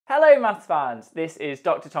Hello maths fans, this is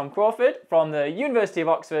Dr. Tom Crawford from the University of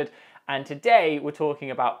Oxford, and today we're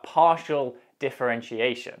talking about partial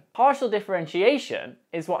differentiation. Partial differentiation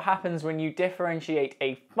is what happens when you differentiate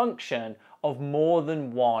a function of more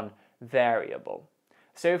than one variable.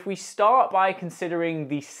 So if we start by considering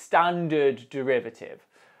the standard derivative,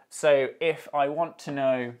 so if I want to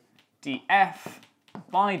know df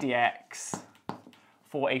by dx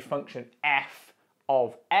for a function f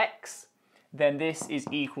of x, then this is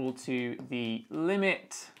equal to the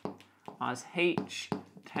limit as h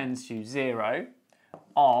tends to 0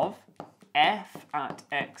 of f at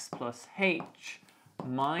x plus h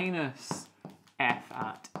minus f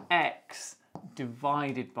at x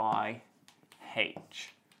divided by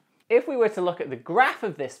h. If we were to look at the graph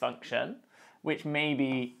of this function, which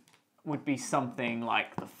maybe would be something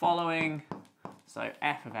like the following, so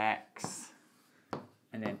f of x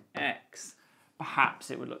and then x, perhaps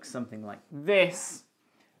it would look something like this,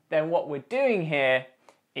 then what we're doing here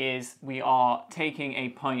is we are taking a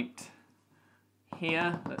point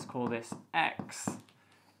here, let's call this x,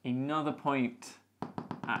 another point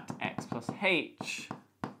at x plus h,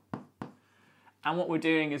 and what we're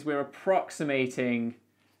doing is we're approximating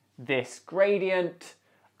this gradient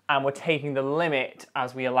and we're taking the limit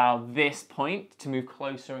as we allow this point to move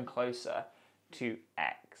closer and closer to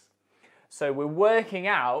x. So we're working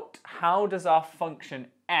out how does our function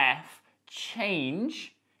f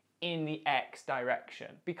change in the x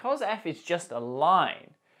direction. Because f is just a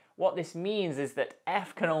line, what this means is that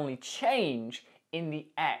f can only change in the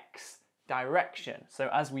x direction. So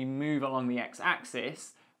as we move along the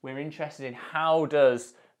x-axis, we're interested in how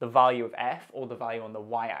does the value of f, or the value on the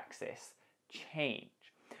y-axis, change.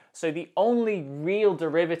 So the only real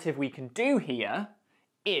derivative we can do here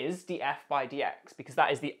is df by dx, because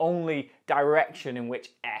that is the only direction in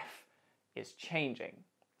which f is changing.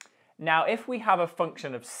 Now, if we have a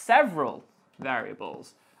function of several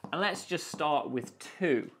variables, and let's just start with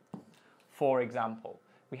 2, for example,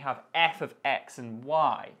 we have f of x and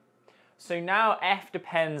y. So now f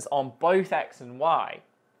depends on both x and y.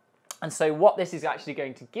 And so what this is actually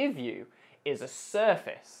going to give you is a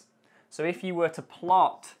surface. So if you were to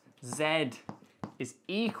plot z is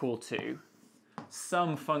equal to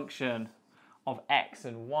some function of x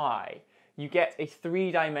and y, you get a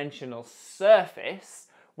three-dimensional surface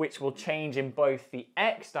which will change in both the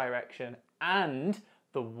x direction and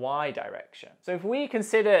the y direction. So if we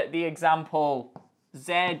consider the example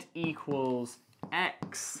z equals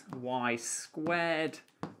x y squared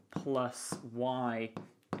plus y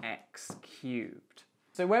x cubed.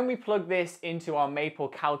 So when we plug this into our Maple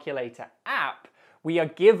calculator app, we are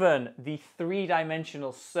given the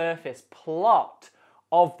three-dimensional surface plot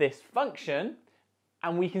of this function,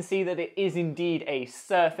 and we can see that it is indeed a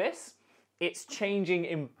surface. It's changing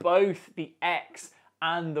in both the x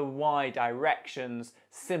and the y directions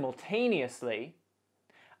simultaneously,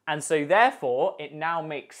 and so therefore it now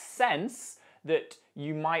makes sense that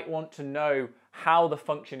you might want to know how the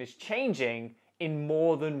function is changing in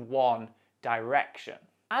more than one direction.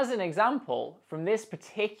 As an example, from this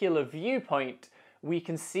particular viewpoint, we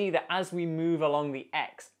can see that as we move along the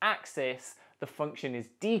x-axis, the function is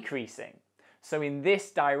decreasing. So in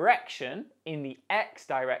this direction, in the x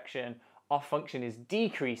direction, our function is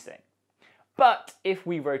decreasing. But if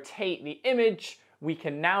we rotate the image, we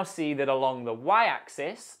can now see that along the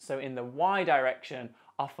y-axis, so in the y direction,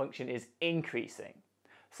 our function is increasing.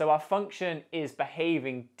 So our function is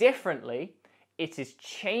behaving differently. It is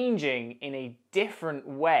changing in a different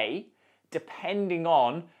way depending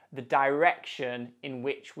on the direction in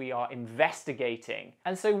which we are investigating.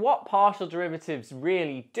 And so what partial derivatives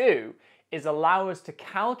really do is allow us to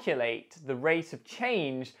calculate the rate of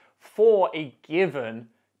change for a given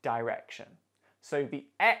direction. So the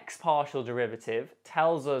x partial derivative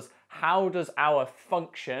tells us how does our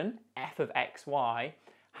function f of xy,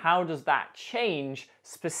 how does that change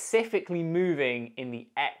specifically moving in the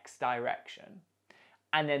x direction.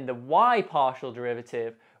 And then the y partial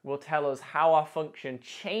derivative will tell us how our function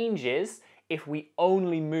changes if we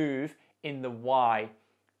only move in the y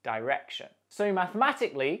direction. So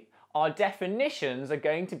mathematically, our definitions are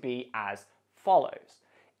going to be as follows.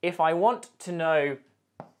 If I want to know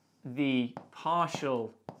the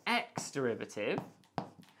partial x derivative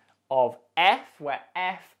of f, where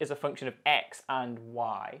f is a function of x and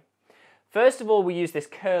y, first of all we use this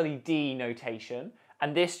curly d notation,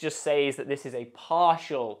 and this just says that this is a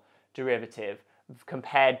partial derivative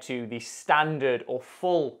compared to the standard or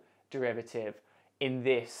full derivative in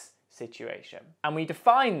this situation. And we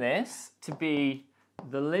define this to be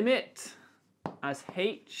the limit as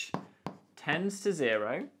h tends to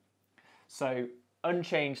 0, so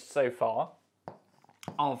unchanged so far,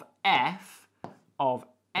 of f of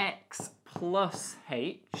x plus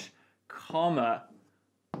h, comma,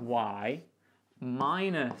 y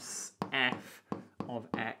minus f of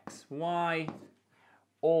x, y,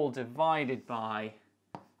 all divided by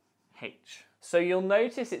h. So you'll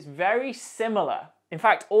notice it's very similar, in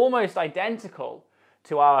fact almost identical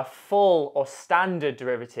to our full or standard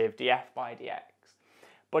derivative df by dx.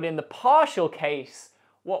 But in the partial case,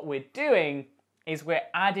 what we're doing is we're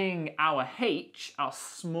adding our h, our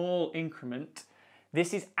small increment.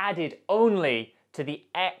 This is added only to the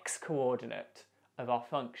x coordinate of our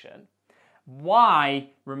function. Y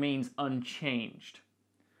remains unchanged.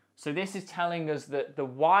 So this is telling us that the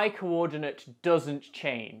y coordinate doesn't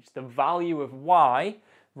change. The value of y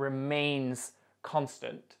remains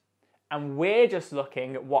constant. And we're just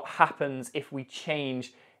looking at what happens if we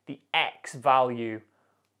change the x value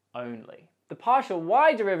only. The partial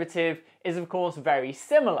y derivative is of course very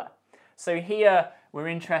similar. So here we're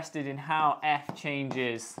interested in how f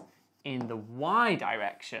changes in the y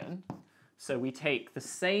direction. So we take the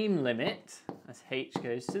same limit as h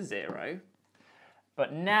goes to 0,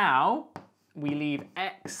 but now we leave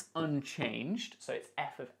x unchanged, so it's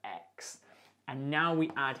f of x, and now we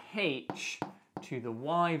add h to the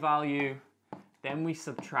y value, then we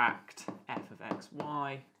subtract f of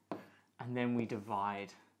xy, and then we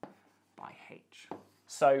divide by h.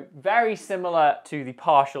 So very similar to the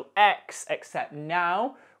partial x, except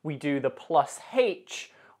now we do the plus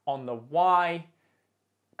h on the y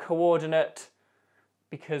coordinate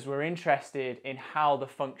because we're interested in how the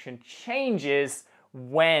function changes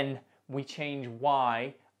when we change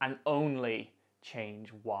y and only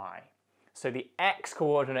change y. So the x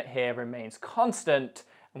coordinate here remains constant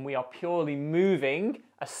and we are purely moving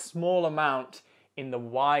a small amount in the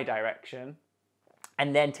y direction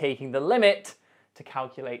and then taking the limit to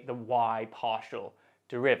calculate the y partial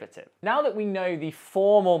derivative. Now that we know the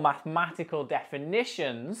formal mathematical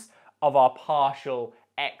definitions of our partial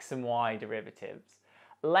x and y derivatives,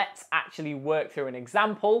 let's actually work through an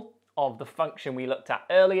example of the function we looked at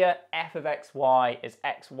earlier. F of xy is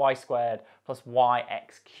xy squared plus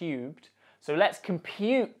yx cubed. So let's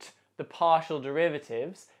compute the partial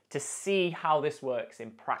derivatives to see how this works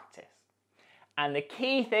in practice. And the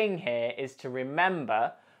key thing here is to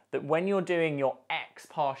remember that when you're doing your x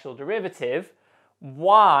partial derivative,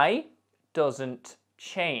 y doesn't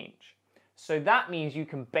change. So that means you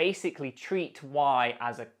can basically treat y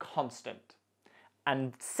as a constant.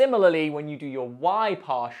 And similarly, when you do your y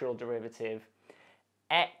partial derivative,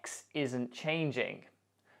 x isn't changing.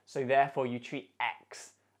 So therefore you treat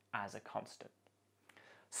x as a constant.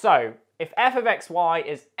 So if f of xy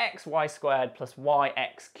is xy squared plus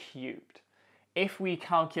yx cubed, if we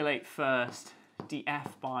calculate first df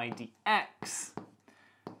by dx,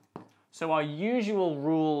 so our usual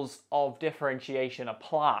rules of differentiation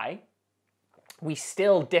apply. We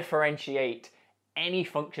still differentiate any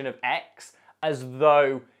function of x as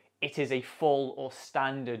though it is a full or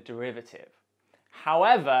standard derivative.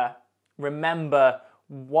 However, remember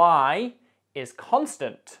y is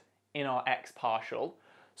constant in our x partial,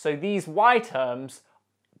 so these y terms,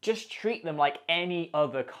 just treat them like any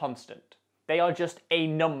other constant. They are just a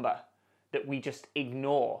number that we just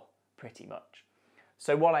ignore pretty much.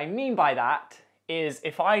 So what I mean by that is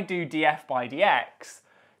if I do df by dx,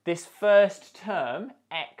 this first term,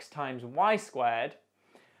 x times y squared,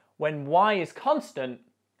 when y is constant,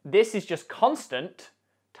 this is just constant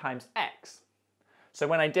times x. So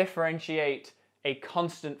when I differentiate a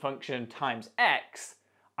constant function times x,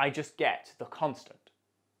 I just get the constant.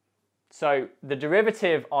 So the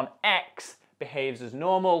derivative on x behaves as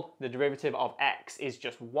normal. The derivative of x is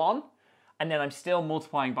just 1, and then I'm still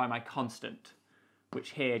multiplying by my constant,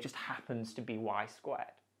 which here just happens to be y squared.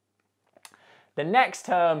 The next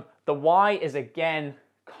term, the y is again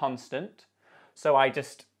constant, so I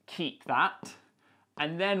just keep that.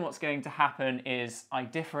 And then what's going to happen is I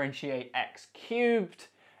differentiate x cubed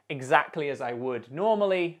exactly as I would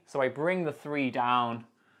normally. So I bring the 3 down,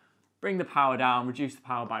 bring the power down, reduce the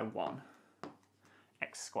power by 1,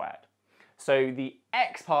 x squared. So the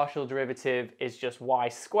x partial derivative is just y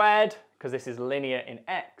squared, because this is linear in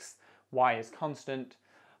x, y is constant,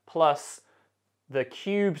 plus the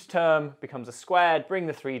cubed term becomes a squared, bring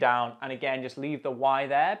the 3 down, and again just leave the y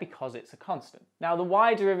there because it's a constant. Now the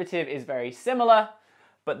y derivative is very similar,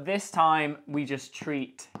 but this time we just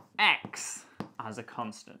treat x as a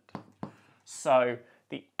constant. So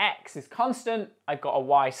the x is constant, I've got a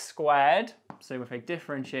y squared, so if I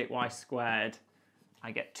differentiate y squared,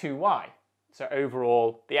 I get 2y. So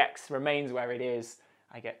overall, the x remains where it is,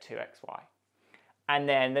 I get 2xy. And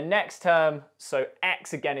then the next term, so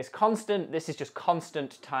x again is constant, this is just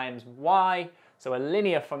constant times y, So a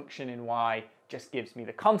linear function in y just gives me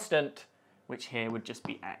the constant, which here would just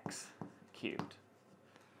be x cubed.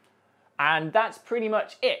 And that's pretty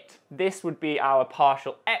much it. This would be our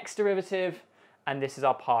partial x derivative, and this is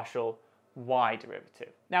our partial y derivative.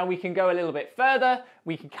 Now we can go a little bit further.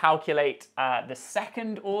 We can calculate the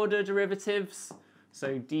second order derivatives.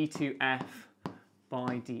 So d2f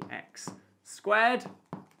by dx squared.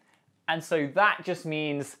 And so that just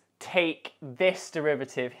means take this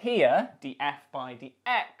derivative here, df by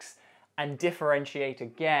dx, and differentiate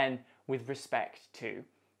again with respect to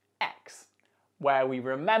x, where we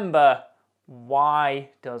remember y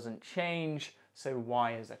doesn't change, so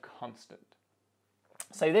y is a constant.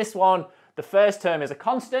 So this one, the first term is a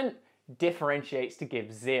constant, differentiates to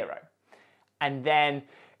give 0. And then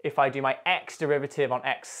if I do my x derivative on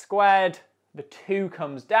x squared, the 2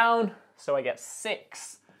 comes down, so I get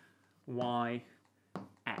 6yx.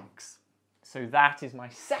 So that is my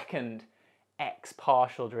second x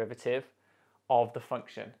partial derivative of the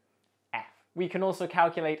function f. We can also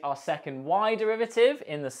calculate our second y derivative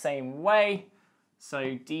in the same way. So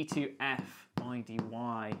d2f by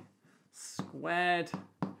dy squared.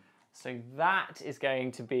 So that is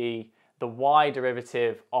going to be the y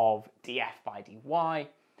derivative of df by dy.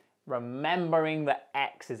 Remembering that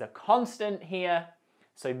x is a constant here.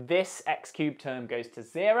 So this x cubed term goes to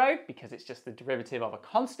 0 because it's just the derivative of a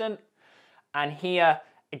constant. And here,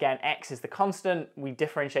 again, x is the constant. We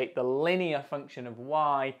differentiate the linear function of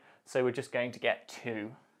y, so we're just going to get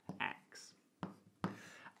 2x.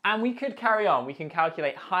 And we could carry on. We can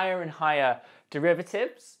calculate higher and higher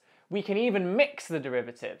derivatives. We can even mix the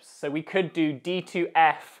derivatives. So we could do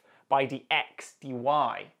d2f by dx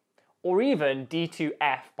dy, or even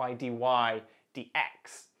d2f by dy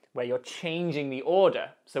dx, where you're changing the order.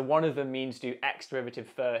 So one of them means do x derivative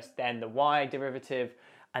first, then the y derivative,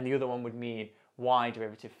 and the other one would mean y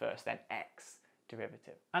derivative first, then x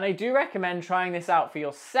derivative. And I do recommend trying this out for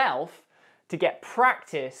yourself to get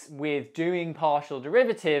practice with doing partial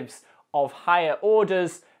derivatives of higher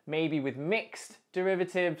orders, maybe with mixed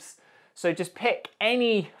derivatives. So just pick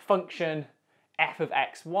any function f of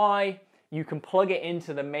x, y. You can plug it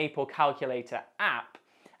into the Maple Calculator app,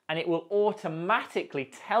 and it will automatically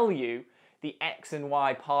tell you the x and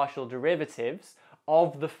y partial derivatives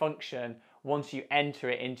of the function once you enter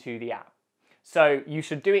it into the app. So you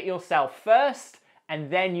should do it yourself first, and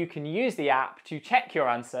then you can use the app to check your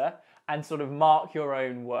answer and sort of mark your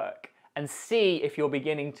own work and see if you're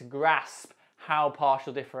beginning to grasp how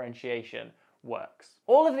partial differentiation works.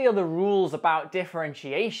 All of the other rules about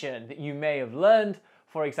differentiation that you may have learned,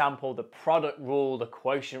 for example, the product rule, the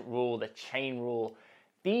quotient rule, the chain rule,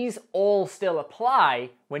 these all still apply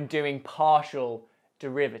when doing partial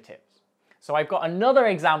derivatives. So I've got another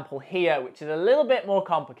example here which is a little bit more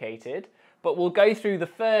complicated, but we'll go through the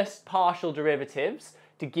first partial derivatives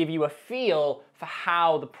to give you a feel for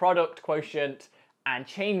how the product, quotient, and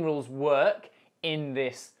chain rules work in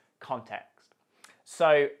this context.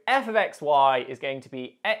 So f of xy is going to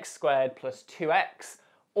be x squared plus 2x,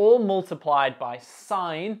 all multiplied by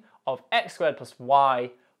sine of x squared plus y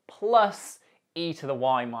plus e to the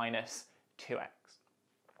y minus 2x.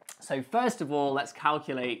 So first of all, let's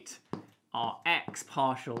calculate our x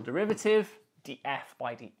partial derivative, df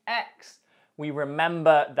by dx. We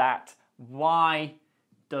remember that y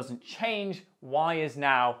doesn't change, y is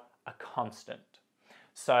now a constant.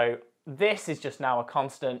 So this is just now a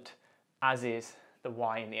constant, as is the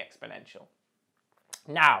y in the exponential.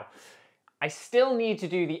 Now, I still need to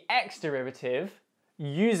do the x derivative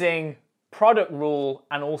using product rule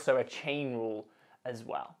and also a chain rule as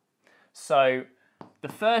well. So the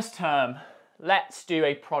first term, let's do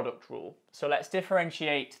a product rule. So let's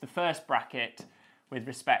differentiate the first bracket with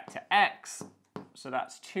respect to x. So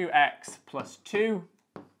that's 2x plus 2.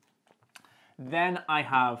 Then I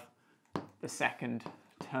have the second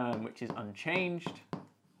term, which is unchanged.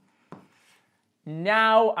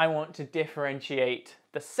 Now I want to differentiate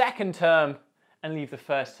the second term and leave the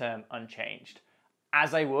first term unchanged,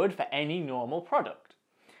 as I would for any normal product.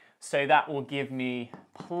 So that will give me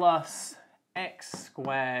plus x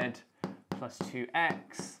squared plus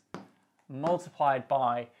 2x multiplied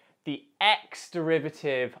by the x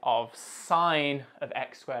derivative of sine of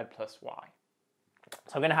x squared plus y.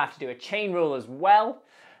 So I'm going to have to do a chain rule as well.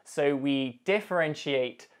 So we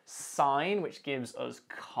differentiate sine, which gives us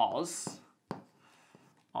cos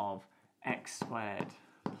of x squared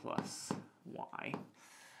plus y.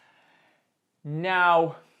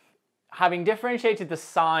 Now, having differentiated the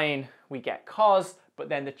sine, we get cos, but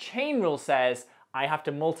then the chain rule says I have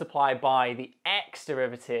to multiply by the x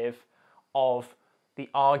derivative of the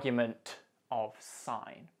argument of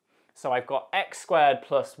sine. So I've got x squared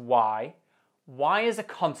plus y y is a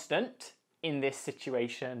constant in this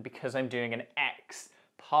situation because I'm doing an x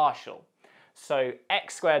partial. So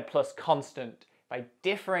x squared plus constant, if I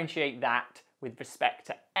differentiate that with respect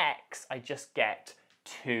to x, I just get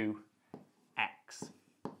 2x.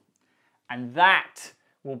 And that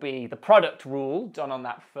will be the product rule done on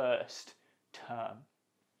that first term.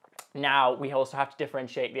 Now we also have to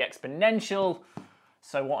differentiate the exponential.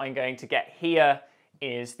 So what I'm going to get here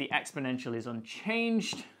is the exponential is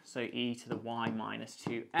unchanged, so e to the y minus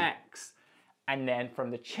 2x. And then from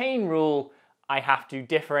the chain rule, I have to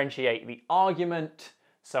differentiate the argument.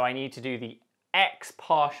 So I need to do the x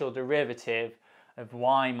partial derivative of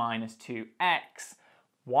y minus 2x.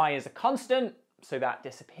 Y is a constant, so that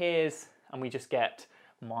disappears, and we just get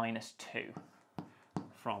minus 2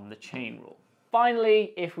 from the chain rule.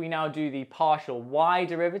 Finally, if we now do the partial y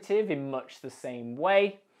derivative in much the same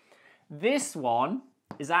way, this one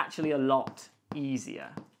is actually a lot easier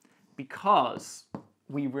because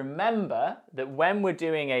we remember that when we're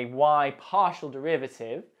doing a y partial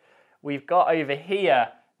derivative, we've got over here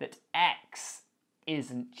that x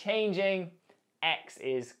isn't changing, x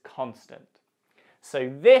is constant.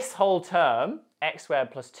 So this whole term, x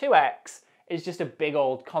squared plus 2x, is just a big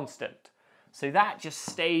old constant. So that just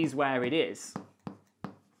stays where it is.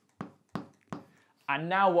 And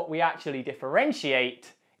now what we actually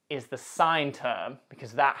differentiate is the sine term,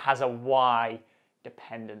 because that has a y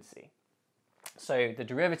dependency. So the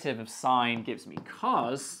derivative of sine gives me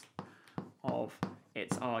cos of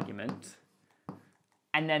its argument.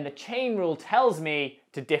 And then the chain rule tells me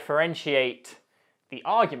to differentiate the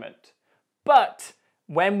argument. But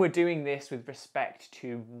when we're doing this with respect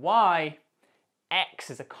to y, x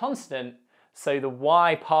is a constant, so the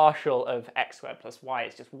y partial of x squared plus y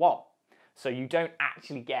is just 1. So you don't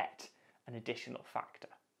actually get an additional factor.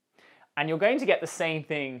 And you're going to get the same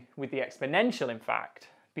thing with the exponential, in fact,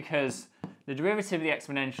 because the derivative of the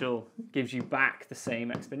exponential gives you back the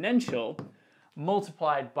same exponential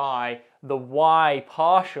multiplied by the y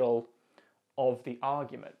partial of the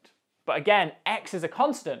argument. But again, x is a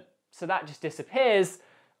constant, so that just disappears,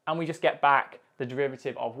 and we just get back the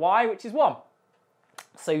derivative of y, which is 1.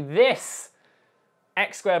 So this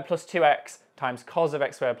x squared plus 2x times cos of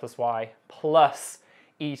x squared plus y plus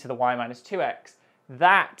e to the y minus 2x,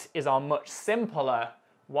 that is our much simpler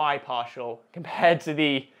y partial compared to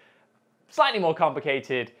the slightly more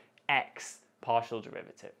complicated x partial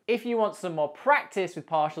derivative. If you want some more practice with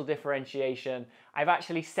partial differentiation, I've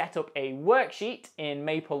actually set up a worksheet in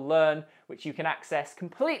Maple Learn, which you can access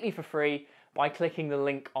completely for free by clicking the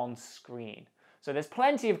link on screen. So there's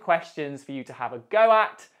plenty of questions for you to have a go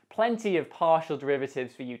at, plenty of partial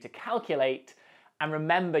derivatives for you to calculate, and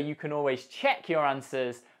remember, you can always check your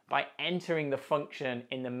answers by entering the function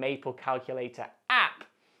in the Maple Calculator app,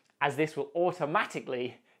 as this will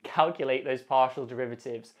automatically calculate those partial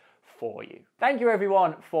derivatives for you. Thank you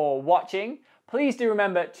everyone for watching. Please do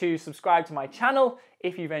remember to subscribe to my channel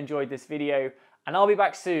if you've enjoyed this video, and I'll be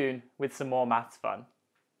back soon with some more maths fun.